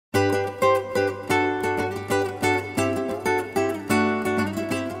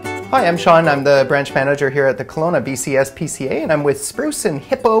Hi, I'm Sean. I'm the branch manager here at the Kelowna SPCA, and I'm with Spruce and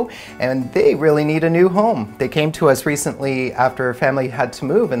Hippo, and they really need a new home. They came to us recently after a family had to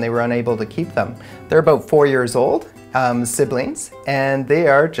move and they were unable to keep them. They're about 4 years old, siblings, and they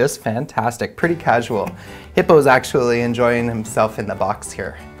are just fantastic, pretty casual. Hippo's actually enjoying himself in the box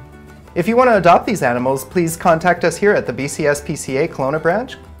here. If you want to adopt these animals, please contact us here at the SPCA Kelowna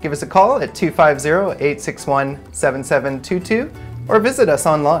branch. Give us a call at 250-861-7722 or visit us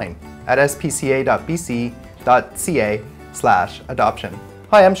online at spca.bc.ca/adoption.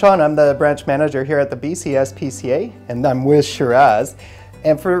 Hi, I'm Sean. I'm the branch manager here at the SPCA, and I'm with Shiraz.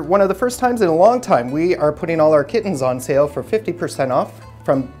 And for one of the first times in a long time, we are putting all our kittens on sale for 50% off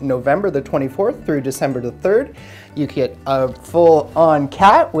from November the 24th through December the 3rd. You get a full-on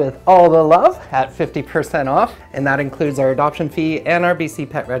cat with all the love at 50% off, and that includes our adoption fee and our BC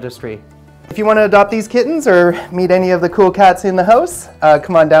Pet Registry. If you want to adopt these kittens or meet any of the cool cats in the house,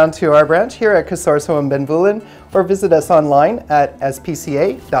 come on down to our branch here at Casorso and Benvoulin, or visit us online at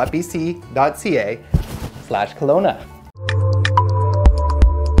spca.bc.ca/Kelowna.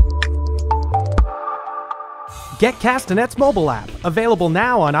 Get Castanet's mobile app, available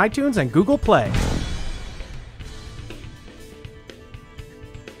now on iTunes and Google Play.